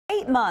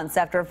8 months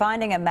after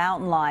finding a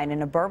mountain lion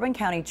in a Bourbon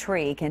County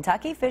tree,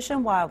 Kentucky Fish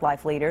and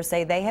Wildlife leaders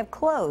say they have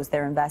closed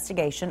their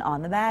investigation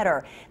on the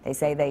matter. They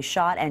say they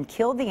shot and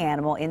killed the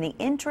animal in the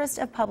interest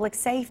of public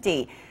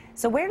safety.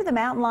 So where did the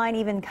mountain lion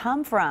even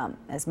come from?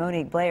 As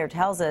Monique Blair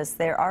tells us,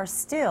 there are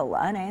still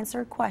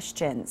unanswered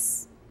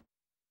questions.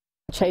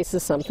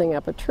 Chases something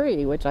up a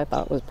tree, which I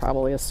thought was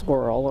probably a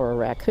squirrel or a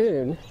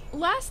raccoon.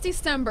 Last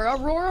December,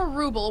 Aurora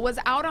Rubel was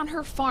out on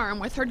her farm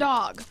with her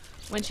dog.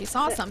 When she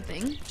saw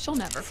something she'll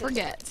never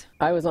forget.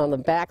 I was on the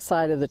back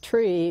side of the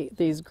tree.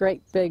 These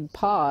great big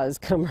paws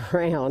come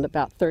around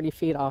about 30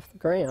 feet off the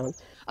ground.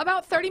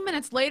 About 30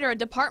 minutes later, a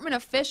Department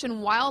of Fish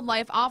and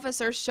Wildlife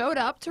officer showed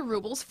up to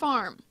Rubel's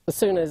farm. As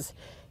soon as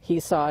he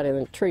saw it in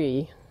the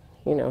tree,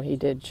 you know, he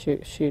did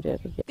shoot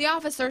it. The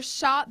officer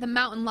shot the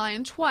mountain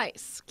lion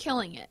twice,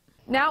 killing it.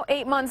 Now,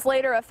 8 months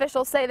later,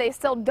 officials say they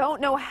still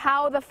don't know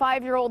how the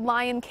 5-year-old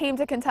lion came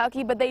to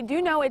Kentucky, but they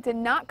do know it did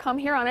not come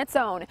here on its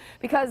own,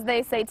 because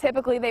they say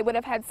typically they would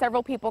have had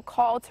several people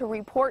call to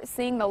report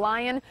seeing the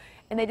lion,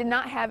 and they did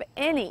not have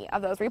any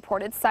of those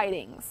reported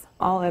sightings.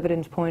 All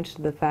evidence points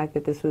to the fact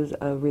that this was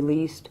a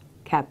released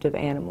captive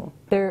animal.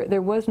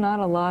 There was not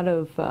a lot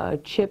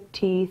of chipped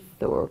teeth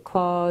or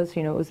claws.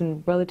 You know, it was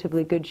in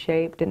relatively good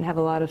shape, didn't have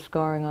a lot of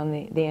scarring on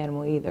the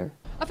animal either.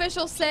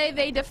 Officials say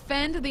they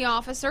defend the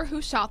officer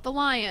who shot the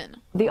lion.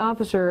 The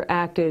officer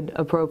acted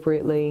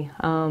appropriately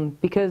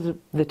because of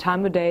the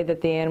time of day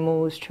that the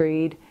animal was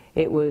treed.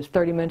 It was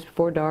 30 minutes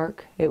before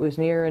dark. It was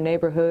near a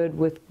neighborhood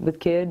with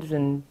kids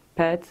and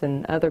pets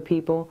and other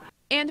people.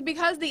 And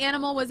because the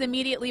animal was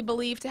immediately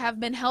believed to have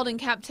been held in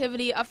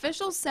captivity,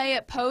 officials say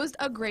it posed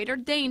a greater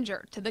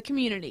danger to the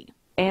community.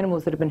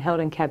 Animals that have been held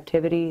in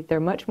captivity,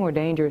 they're much more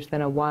dangerous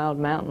than a wild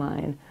mountain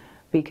lion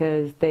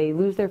because they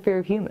lose their fear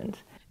of humans.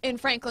 In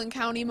Franklin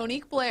County,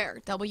 Monique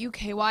Blair,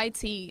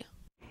 WKYT.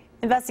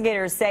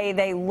 Investigators say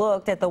they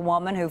looked at the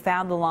woman who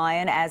found the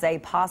lion as a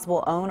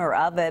possible owner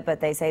of it,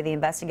 but they say the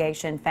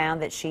investigation found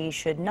that she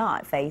should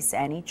not face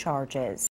any charges.